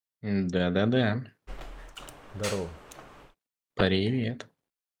Да-да-да. Здорово. Привет.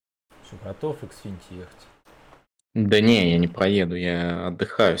 Что, готов к Xfinity ехать? Да не, я не поеду, я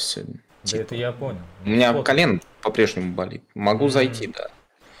отдыхаю сегодня. Да это Типа, я понял. у Ну, меня сфоткай. колено по-прежнему болит. Могу зайти, да.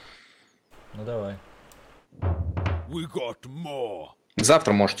 Ну давай. We got more.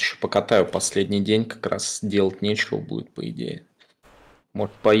 Завтра, может, еще покатаю последний день, как раз делать нечего будет, по идее.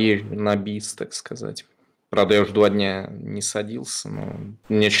 Может, поезжу на бис, так сказать. Правда, я уже 2 дня не садился, но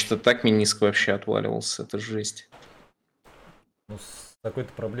мне что-то так мениск вообще отваливался, это жесть. Ну, с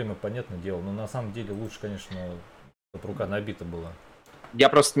такой-то проблемой, понятное дело. Но на самом деле лучше, конечно, чтобы рука набита была. Я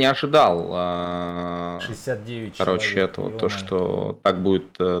просто не ожидал, 69 короче, человек, этого, то, ё-моё. что так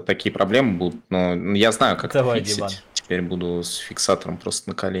будет, такие проблемы будут, но я знаю, как это Давай, Диман. фиксить. Теперь буду с фиксатором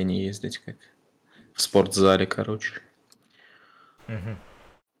просто на колени ездить, как в спортзале, короче.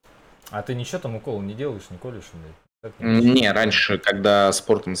 А ты ничего там укол не делаешь, не колешь? Блядь? Как не Не, ощущение? раньше, когда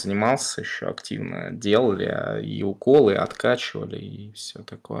спортом занимался, еще активно делали и уколы, и откачивали, и все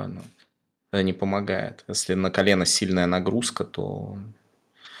такое, но это не помогает. Если на колено сильная нагрузка, то...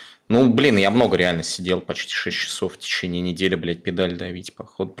 Ну, блин, я много реально сидел, почти 6 часов в течение недели, блядь, педаль давить,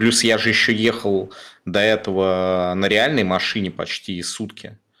 походу. Плюс я же еще ехал до этого на реальной машине почти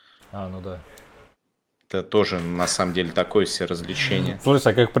сутки. А, ну да. Это тоже, на самом деле, такое себе развлечение. Слышь,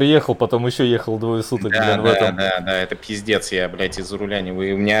 а как приехал, потом еще ехал 2 суток, Да, блин, в да, этом. да, да, это пиздец, я, блядь, из-за руля не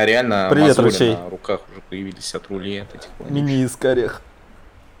вы. У меня реально Привет, мозоли ручей. на руках уже появились от рулей, от этих вонючих. Мини-иск орех.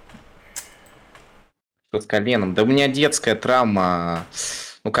 Что с коленом? Да у меня детская травма,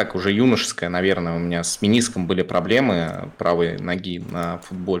 ну как, уже юношеская, наверное, у меня с мениском были проблемы правой ноги на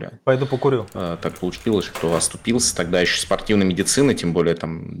футболе. Пойду покурю. Так получилось, что оступился. Тогда еще спортивной медицины, тем более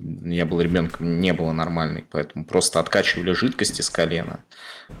там я был ребенком, не было нормальной, поэтому просто откачивали жидкости с колена.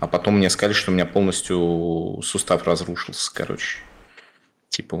 А потом мне сказали, что у меня полностью сустав разрушился, короче.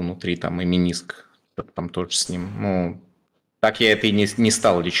 Типа внутри там и мениск. Что-то там тоже с ним. Ну, так я это и не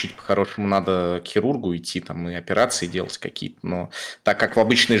стал лечить. По-хорошему надо к хирургу идти там и операции делать какие-то. Но так как в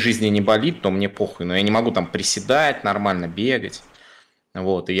обычной жизни не болит, то мне похуй. Но я не могу там приседать, нормально бегать.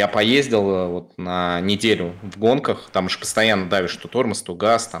 Вот, и я поездил вот на неделю в гонках, там же постоянно давишь то тормоз, то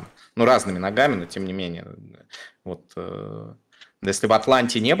газ, там, ну, разными ногами, но тем не менее. Вот, да если в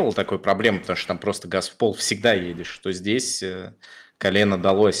Атланте не было такой проблемы, потому что там просто газ в пол всегда едешь, то здесь колено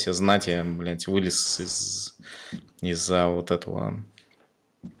дало о себе знать, я, блядь, вылез из-за вот этого,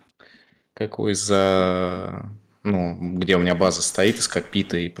 какой из-за, ну, где у меня база стоит, из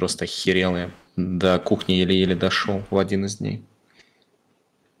кокпита, и просто охерел я. До кухни еле-еле дошел в один из дней.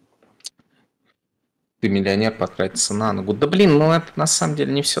 Ты миллионер, потратиться на ногу. Да блин, ну это на самом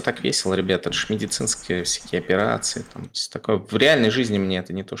деле не все так весело, ребята. Это же медицинские всякие операции. Там, все такое. В реальной жизни мне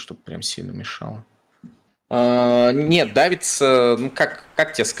это не то, чтобы прям сильно мешало. Нет, давится, ну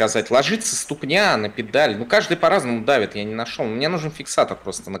как тебе сказать, ложится ступня на педаль. Ну каждый по-разному давит, я не нашел. Мне нужен фиксатор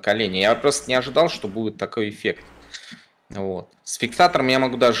просто на колени. Я просто не ожидал, что будет такой эффект. Вот. С фиксатором я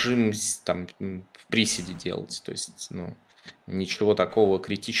могу даже жим там в приседе делать. То есть, ну, ничего такого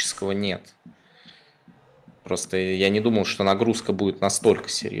критического нет. Просто я не думал, что нагрузка будет настолько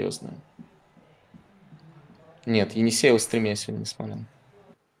серьезная. Нет, Енисеева стриме я сегодня не смотрел.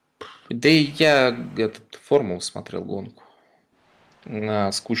 Да и я этот формулу смотрел гонку.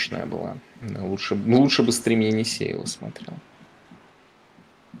 Она скучная была. Да, лучше бы стрим Енисеева смотрел,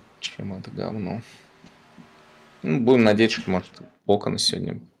 чем это говно. Ну, будем надеяться, что, может, Окона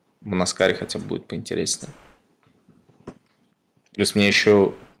сегодня в Наскаре хотя бы будет поинтереснее. Плюс мне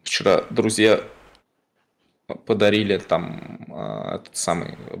еще вчера друзья подарили там этот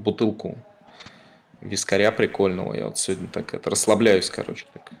самый бутылку вискаря прикольного. Я вот сегодня так это расслабляюсь, короче,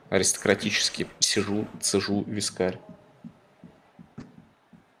 так аристократически сижу, цежу вискарь.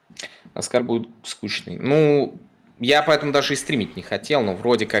 Оскар будет скучный. Ну, я поэтому даже и стримить не хотел, но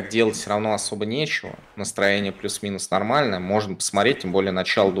вроде как делать все равно особо нечего. Настроение плюс-минус нормальное. Можно посмотреть, тем более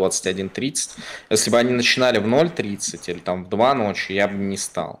начало 21:30. Если бы они начинали в 0:30 или там в 2 ночи, я бы не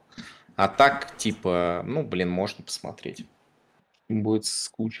стал. А так, типа, ну, блин, можно посмотреть. Будет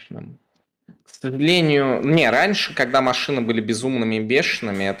скучным. К сожалению, не, раньше, когда машины были безумными и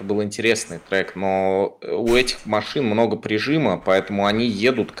бешеными, это был интересный трек, но у этих машин много прижима, поэтому они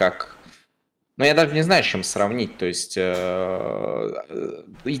едут как... Ну, я даже не знаю, с чем сравнить. То есть,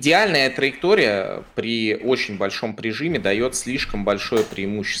 идеальная траектория при очень большом прижиме дает слишком большое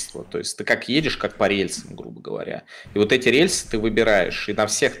преимущество. То есть, ты как едешь, как по рельсам, грубо говоря. И вот эти рельсы ты выбираешь. И на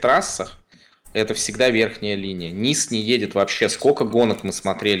всех трассах это всегда верхняя линия. Низ не едет вообще. Сколько гонок мы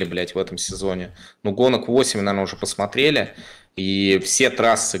смотрели, блядь, в этом сезоне? Ну, гонок 8, наверное, уже посмотрели. И все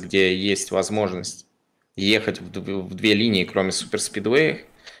трассы, где есть возможность ехать в 2 линии, кроме суперспидвеев,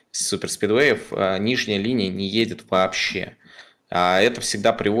 суперспидвеев нижняя линия не едет вообще. А это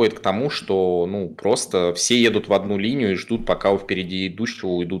всегда приводит к тому, что ну, просто все едут в одну линию и ждут, пока у впереди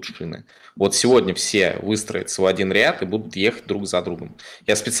идущего уйдут шины. Вот сегодня все выстроятся в один ряд и будут ехать друг за другом.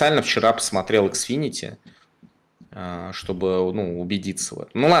 Я специально вчера посмотрел Xfinity, чтобы ну, убедиться в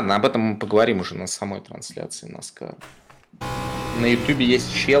этом. Ну ладно, об этом мы поговорим уже на самой трансляции NASCAR. На Ютубе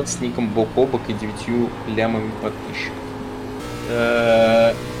есть чел с ником Бок-Обок и 9 лямами подписчиков.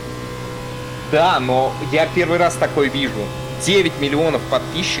 Да, но я первый раз такое вижу. 9 миллионов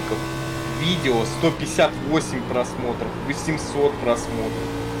подписчиков, видео 158 просмотров, 800 просмотров,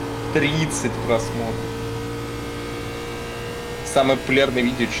 30 просмотров. Самое популярное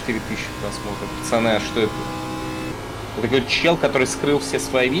видео 4000 просмотров. Пацаны, а что это? Это такой чел, который скрыл все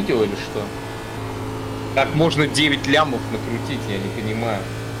свои видео или что? Как можно 9 лямов накрутить, я не понимаю.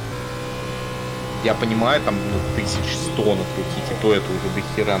 Я понимаю, там 1100 накрутить, и то это уже до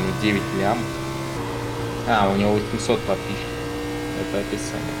хера, но 9 лямов. У него 800 подписчиков. Это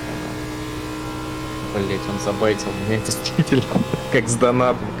описание канала. Блять, он забайтил меня действительно. Как с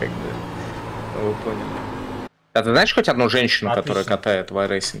донатом, как бы. Вы поняли. А ты знаешь хоть одну женщину, которая катает в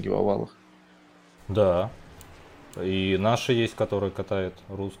iRacing в овалах? Да. И наша есть, которая катает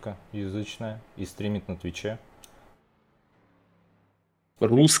русскоязычная и стримит на Твиче.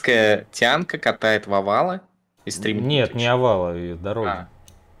 Русская тянка катает в овалы и стримит? Нет, не овалы, и дороги.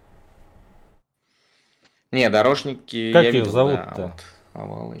 Не, дорожники как я ее видел, зовут-то? да, вот,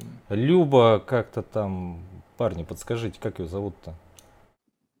 овалы. Люба как-то там... Парни, подскажите, как ее зовут-то?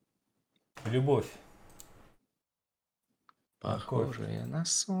 Любовь. Похожая на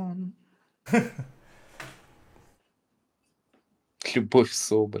сон. Любовь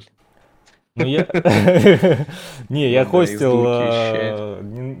Соболь. Ну я... Не, я хостил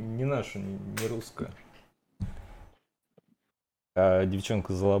не нашу, не русскую. А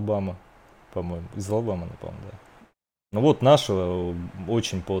девчонка из Алабамы, по-моему. Из Алабамы, по-моему, да. Ну вот наша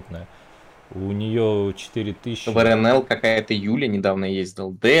очень потная. У нее 4000. В РНЛ какая-то Юля недавно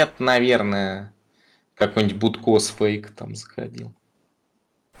ездил. Дэд, наверное. Какой-нибудь Будко с фейк там заходил.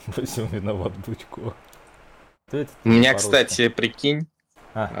 Во всем виноват Будько. У меня, кстати, прикинь,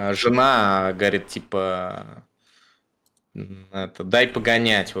 жена говорит, типа, это, дай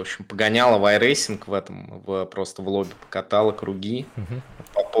погонять. В общем, погоняла в iRacing в этом, просто в лобби покатала круги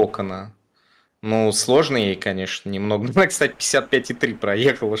по Покана. Ну, сложно ей, конечно, немного. Она, кстати, 55,3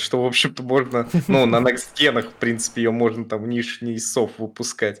 проехала, что, в общем-то, можно, ну, на Next-генах, в принципе, ее можно там в нижний сов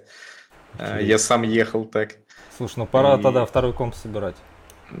выпускать. Я сам ехал так. Слушай, ну пора тогда второй комп собирать.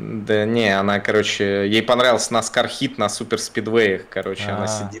 Да не, она, короче, ей понравился NASCAR хит на суперспидвеях, короче, она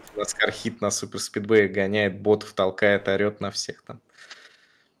сидит в NASCAR хит на суперспидвеях, гоняет ботов, толкает, орет на всех там.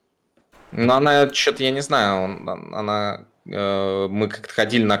 Но она, что-то, я не знаю, она, мы как-то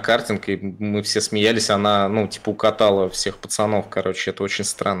ходили на картинг, и мы все смеялись, она, ну, типа, укатала всех пацанов, короче, это очень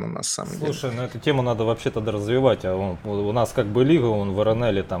странно, на самом деле. Слушай, ну эту тему надо вообще тогда развивать, у нас как бы лига, он в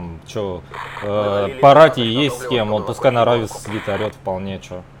РНЛ, там, что, Парати есть с кем, он пускай на Равис сидит, орет вполне,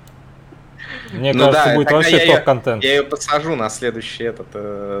 что. Мне кажется, да, будет вообще топ-контент. Я ее посажу на следующий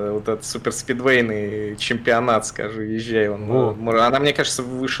вот этот суперспидвейный чемпионат, скажу, езжай. Она, мне кажется,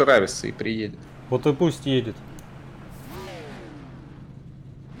 выше Рависа и приедет. Вот и пусть едет.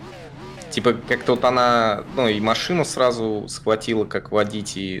 Типа, как-то вот она, ну, и машину сразу схватила, как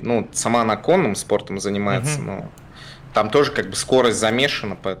водить, и, ну, сама она конным спортом занимается, но там тоже как бы скорость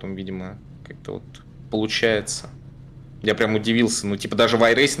замешана, поэтому, видимо, как-то вот получается. Я прям удивился. Ну, типа, даже в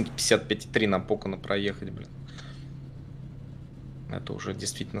iRacing 55,3 на Покана проехать, блин. Это уже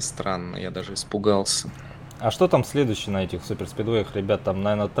действительно странно. Я даже испугался. А что там следующее на этих суперспидвеях, ребят? Там,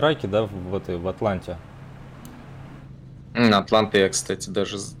 наверное, траки, да, в Атланте? На Атланте я, кстати,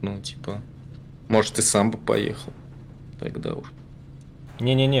 даже, ну, типа... Может, и сам бы поехал. Тогда уж.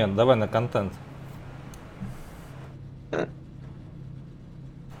 Не-не-не, давай на контент.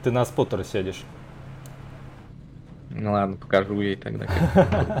 Ты на споттера сядешь. Ну ладно, покажу ей тогда.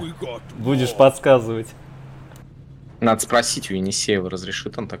 Будешь подсказывать. Надо спросить у Енисеева,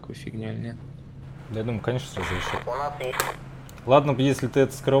 разрешит он такую фигню или нет. Да, я думаю, конечно, разрешит. Ладно, если ты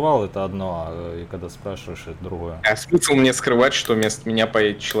это скрывал, это одно, а когда спрашиваешь, это другое. А смысл мне скрывать, что вместо меня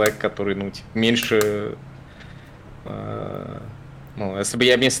поедет человек, который, ну, типа, меньше... Ну, если бы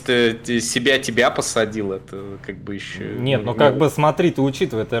я вместо себя тебя посадил, это как бы еще... Нет, ну как бы смотри, ты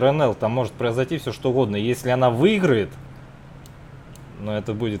учитывай, это РНЛ, там может произойти все что угодно. Если она выиграет, ну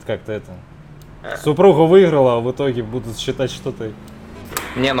это будет как-то это... Супруга выиграла, а в итоге будут считать, что ты...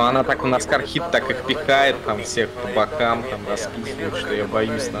 Не, ну она так у нас кархит так их пихает, там всех по бокам, там расписывает, что я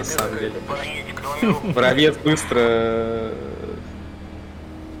боюсь на самом деле. Бровец быстро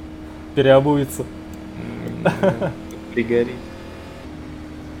переобуется. Пригорит.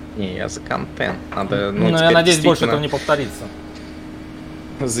 Не, я за контент. Надо, Ну, я теперь надеюсь, больше этого действительно не повторится.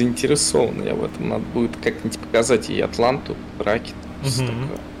 заинтересован я в этом. Надо будет как-нибудь показать и Атланту, Ракет.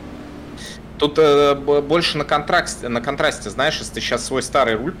 Тут больше на контрасте, знаешь, если ты сейчас свой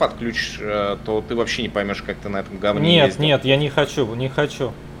старый руль подключишь, то ты вообще не поймешь, как ты на этом говне Нет, ездил. нет, я не хочу.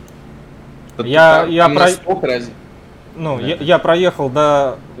 Да Я проехал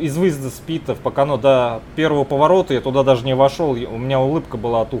из выезда с питов, пока до первого поворота, я туда даже не вошел, у меня улыбка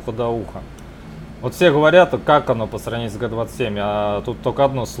была от уха до уха. Вот все говорят, как оно по сравнению с Г27, а тут только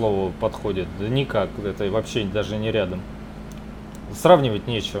одно слово подходит. Да никак, это вообще даже не рядом. Сравнивать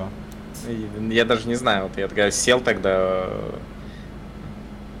нечего. Я даже не знаю, вот я тогда сел тогда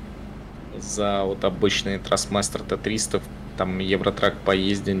за вот обычный Трастмастер Т300, там Евротрак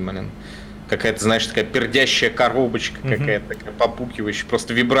поездить, блин. Какая-то, знаешь, такая пердящая коробочка какая-то, такая попукивающая,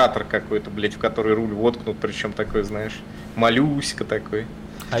 просто вибратор какой-то, блядь, в который руль воткнут, причем такой, знаешь, малюсика такой.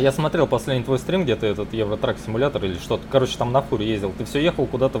 А я смотрел последний твой стрим, где ты этот Евротрак симулятор или что-то, короче, там на фуре ездил. Ты все ехал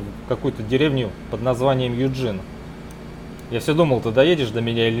куда-то в какую-то деревню под названием Юджин. Я все думал, ты доедешь до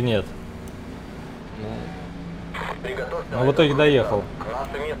меня или нет. Ну, в итоге доехал.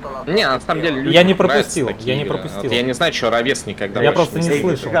 Не, на самом деле Я не пропустил, я не пропустил. Вот я не знаю, что Равес никогда Я больше просто не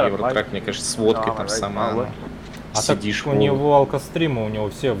слышал. Евротрак, мне кажется, с водкой там сама. А так у него алкостримы, у него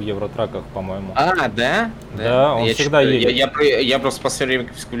все в Евротраках, по-моему. А, да? Да, он всегда едет. Я просто в последнее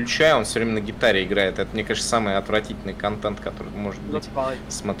время включаю, он все время на гитаре играет. Это, мне кажется, самый отвратительный контент, который может быть.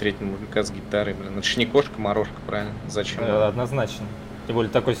 Смотреть на мужика с гитарой, блин. Это ж не кошка-морожка, правильно? Зачем? Однозначно. Тем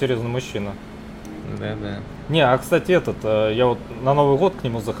более такой серьезный мужчина. Да. Не, а кстати, я вот на Новый год к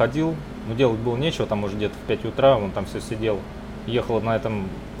нему заходил, но делать было нечего, там уже где-то в 5 утра, он там все сидел. Ехал на этом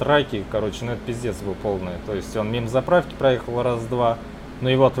траке, короче, ну это пиздец был полный. То есть он мимо заправки проехал раз-два, но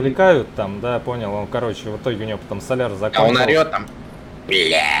его отвлекают там, да, понял, он, короче, в итоге у него потом соляр закончился. А он орет там,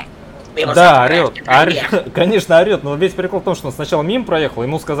 бля. Да, орет, конечно орет, но весь прикол в том, что он сначала мимо проехал,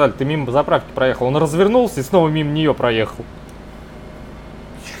 ему сказали, ты мимо заправки проехал, он развернулся и снова мимо нее проехал.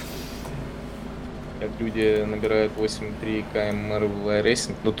 Как люди набирают 8,3 км в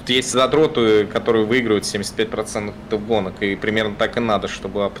iRacing. Но тут есть задроты, которые выигрывают 75% гонок, и примерно так и надо,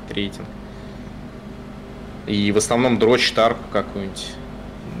 чтобы апать рейтинг. И в основном дрочит арку какую-нибудь.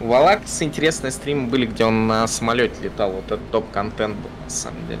 У Валакса интересные стримы были, где он на самолете летал. Вот это топ-контент был, на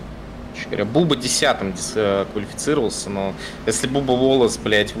самом деле. Говоря, Буба 10-м квалифицировался, но если Буба Волос,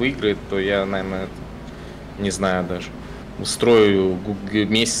 блядь, выиграет, то я, наверное, не знаю даже. Устрою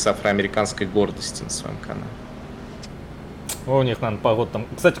месяц афроамериканской гордости на своем канале. У них, наверное, погода там.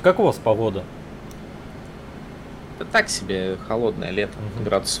 Кстати, как у вас погода? Да так себе, холодное лето,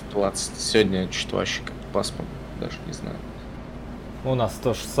 градусов 20. Сегодня что-то вообще как пасмурно, даже не знаю. У нас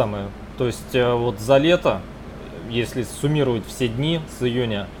то же самое. То есть вот за лето, если суммировать все дни с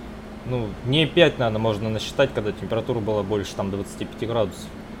июня, ну, дней 5, наверное, можно насчитать, когда температура была больше там 25 градусов.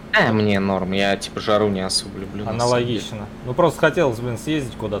 Мне норм, я типа жару не особо люблю. Аналогично. Ну просто хотелось,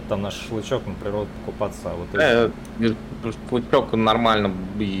 съездить куда-то там на шашлычок, на природу покупаться. А вот шашлычок нормально,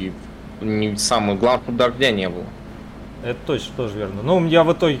 и не самое главное, чтобы дождя не было. Это точно, тоже верно. Ну, я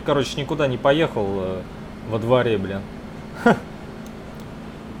в итоге, короче, никуда не поехал во дворе, блин.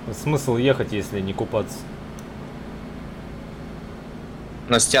 Смысл ехать, если не купаться?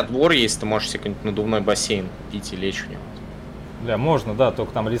 У нас у тебя двор есть, ты можешь себе какой-нибудь надувной бассейн купить и лечь в него. Бля, можно, да,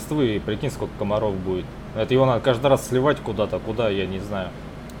 только там листвы, и прикинь, сколько комаров будет. Это его надо каждый раз сливать куда-то, куда, я не знаю.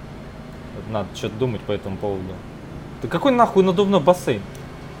 Надо что-то думать по этому поводу. Ты какой нахуй надувной бассейн?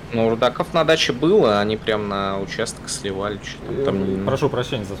 Ну, у рудаков на даче было, они прям на участок сливали. Там... Прошу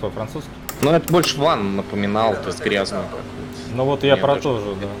прощения за свой французский. Ну, это больше ванну напоминал, то есть грязную. Ну вот я про то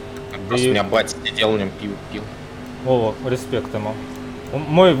же, да. Просто у меня батя сидел, в нем пил. О, респект ему.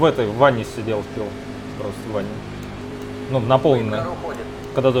 Мой в ванне сидел, пил. Просто в ванне. Ну, наполненная,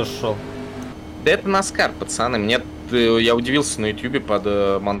 когда дождь шел. Да это Наскар, пацаны. Я удивился на ютубе под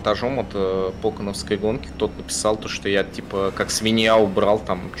монтажом от поконовской гонки. Кто-то написал то, что я типа как свинья убрал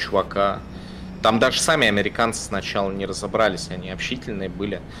там чувака. Там даже сами американцы сначала не разобрались, они общительные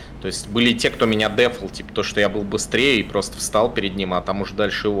были. То есть были те, кто меня дефал, типа то, что я был быстрее и просто встал перед ним, а там уже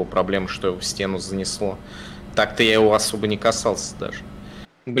дальше его проблема, что его в стену занесло. Так-то я его особо не касался даже.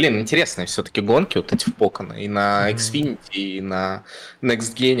 Блин, интересные все-таки гонки вот эти в Поконо. И на Xfinity, и на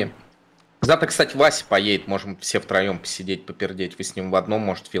Next Gen. Завтра, кстати, Вася поедет. Можем все втроем посидеть, попердеть. Вы с ним в одном,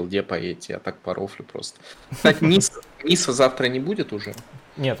 может, в филде поедете. Я так порофлю просто. Кстати, Ниса завтра не будет уже?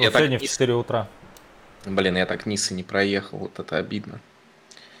 Нет, вот сегодня в 4 утра. Блин, я так Ниса не проехал. Вот это обидно.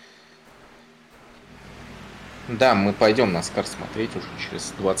 Да, мы пойдем Наскар смотреть уже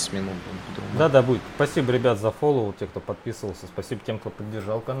через 20 минут. Будем по-другому. Да, будет. Спасибо, ребят, за фоллоу, те, кто подписывался. Спасибо тем, кто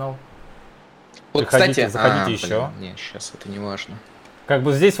поддержал канал. Вот, Приходите, кстати, заходите еще. блин, не, сейчас это не важно. Как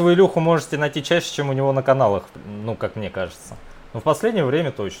бы здесь вы Илюху можете найти чаще, чем у него на каналах, ну, как мне кажется. Но в последнее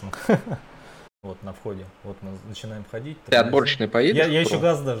время точно. Вот на входе. Вот мы начинаем ходить. Ты отборочный поедешь? Я еще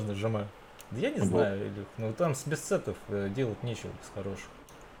газ даже нажимаю. Я не Вот. знаю, Илюх. Ну там без сетов делать нечего, без хороших.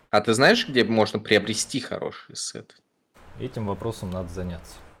 А ты знаешь, где можно приобрести хорошие сеты? Этим вопросом надо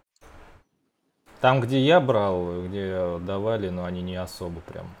заняться. Там, где я брал, где давали, но они не особо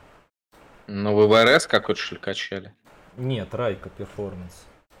прям. Ну, вы в РС какой-то что ли качали? Нет, Райка Перформанс.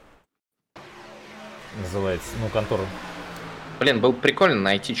 Называется, ну, контора. Блин, было бы прикольно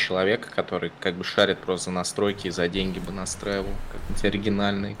найти человека, который как бы шарит просто за настройки и за деньги бы настраивал. Как-нибудь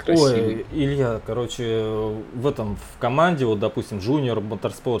оригинальный, красивый. Ой, Илья, короче, в команде, вот, допустим, Junior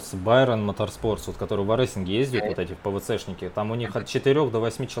Motorsports, Byron Motorsports, вот, который в iRacing ездит, вот эти ПВЦшники, там у них от 4 до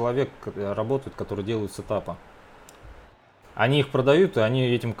 8 человек работают, которые делают сетапы. Они их продают, и они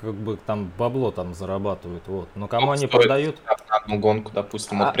этим как бы там бабло там зарабатывают, вот. Но кому они продают? На одну гонку,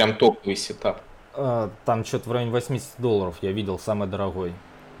 допустим, вот прям топовый сетап. Там что-то в районе $80 я видел, самый дорогой.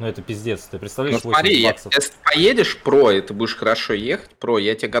 Ну это пиздец, ты представляешь, Ну смотри, 80 баксов. если поедешь про, и ты будешь хорошо ехать, про,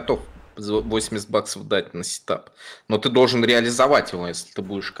 я тебе готов за 80 баксов дать на сетап. Но ты должен реализовать его, если ты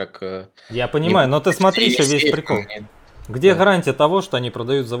будешь как... Я понимаю, но ты смотри еще весь сейф, прикол. Где гарантия того, что они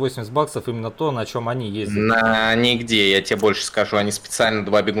продают за 80 баксов именно то, на чем они ездят? Нигде, я тебе больше скажу. Они специально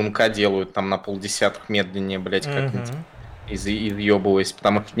 2 бегунка делают там на полдесятых медленнее, блять, как-нибудь изъебываясь,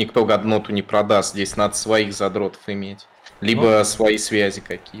 потому что никто годноту не продаст. Здесь надо своих задротов иметь. Либо свои связи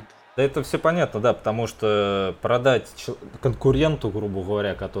какие-то. Да это все понятно, да, потому что продать конкуренту, грубо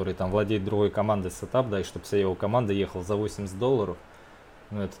говоря, который там владеет другой командой сетап, да, и чтобы вся его команда ехала за $80,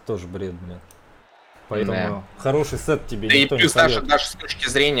 ну это тоже бред, блин. Поэтому хороший сет тебе да никто и плюс не советует. даже с точки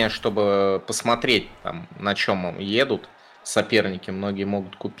зрения, чтобы посмотреть, там, на чем едут соперники, многие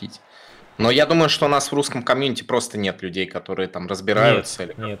могут купить. Но я думаю, что у нас в русском комьюнити просто нет людей, которые там разбираются.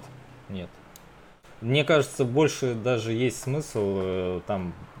 Нет. Мне кажется, больше даже есть смысл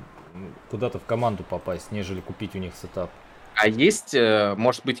там куда-то в команду попасть, нежели купить у них сетап. А есть,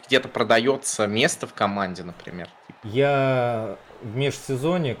 может быть, где-то продается место в команде, например? Я в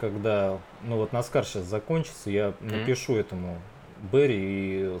межсезонье, когда, ну вот Наскар сейчас закончится, я напишу этому Берри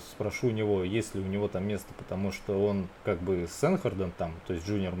и спрошу у него, есть ли у него там место, потому что он как бы с Энхардом там, то есть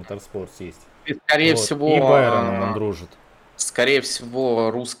Junior Motorsports есть. И, скорее Вот. всего, И Байроном он дружит. Скорее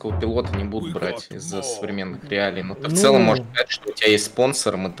всего, русского пилота не будут брать из-за современных реалий. Но ты в целом можешь сказать, что у тебя есть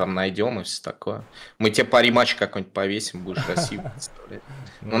спонсор, мы там найдем и все такое. Мы тебе пари-матч какой-нибудь повесим, будешь Россию представлять.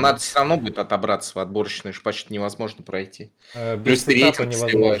 Но надо все равно будет отобраться в отборочную, уж почти невозможно пройти. Без сетапа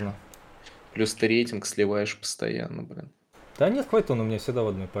невозможно. Плюс ты рейтинг сливаешь постоянно, блин. Да нет, хватит, он у меня всегда в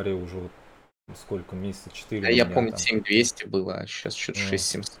одной паре уже вот сколько, месяца 4. А я помню, 7200 было, а сейчас что-то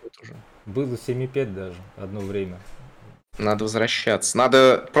 6700 уже. Было 7,5 даже одно время. Надо возвращаться.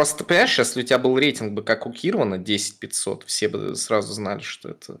 Надо просто, понимаешь, если у тебя был рейтинг бы как у Кирвана 10500, все бы сразу знали, что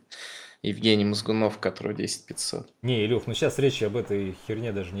это Евгений Мозгунов, который 10500. Не, Илюх, ну сейчас речи об этой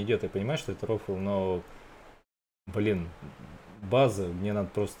херне даже не идет. Я понимаю, что это рофл, но, блин, база, мне надо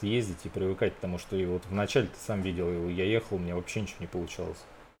просто ездить и привыкать, потому что и вот вначале ты сам видел, я ехал, у меня вообще ничего не получалось.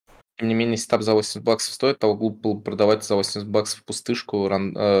 Тем не менее, сетап за 80 баксов стоит, того глупо было продавать за 80 баксов пустышку,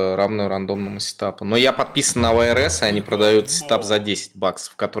 равную рандомному сетапу. Но я подписан на ВРС, и они продают сетап за 10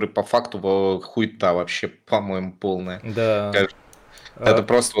 баксов, который по факту хуйта вообще, по-моему, полная. Да. Это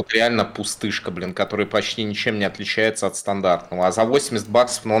просто вот реально пустышка, блин, которая почти ничем не отличается от стандартного. А за 80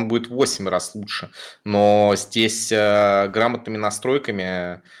 баксов, ну, он будет в 8 раз лучше. Но здесь грамотными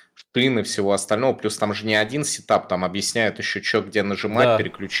настройками шины, всего остального, плюс там же не один сетап, там объясняют еще, что где нажимать,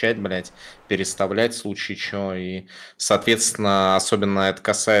 переключать, блядь, переставлять в случае чего. И, соответственно, особенно это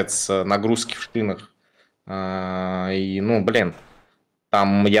касается нагрузки в шинах. И, ну, блин,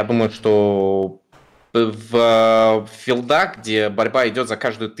 там, я думаю, что в филдах, где борьба идет за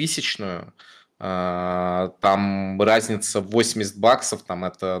каждую тысячную, там разница в 80 баксов, там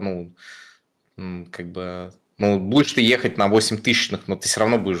это, ну, как бы, ну, будешь ты ехать на 8 тысячных, но ты все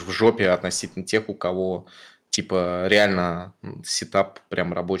равно будешь в жопе относительно тех, у кого, типа, реально сетап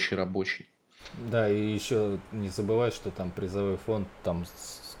прям рабочий. Да, и еще не забывай, что там призовой фонд, там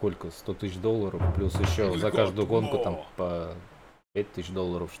сколько, $100 000, плюс еще за каждую гонку там по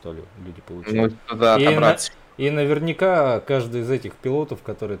 $5000, что ли, люди получают. Ну, да, отобраться. И наверняка каждый из этих пилотов,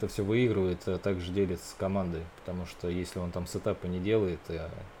 который это все выигрывает, также делится с командой, потому что если он там сетапы не делает, то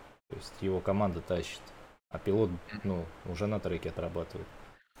есть его команда тащит, а пилот, ну, уже на треке отрабатывает.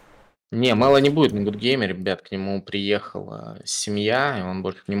 Не, Мэла не будет на Гудгейме, ребят, к нему приехала семья, и он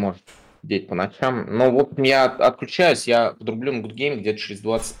больше не может сидеть по ночам. Но вот я отключаюсь, я подрублю на Гудгейм где-то через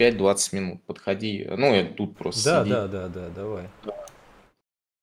 25-20 минут. Подходи, ну и тут просто Да, сиди. да, да, да, давай.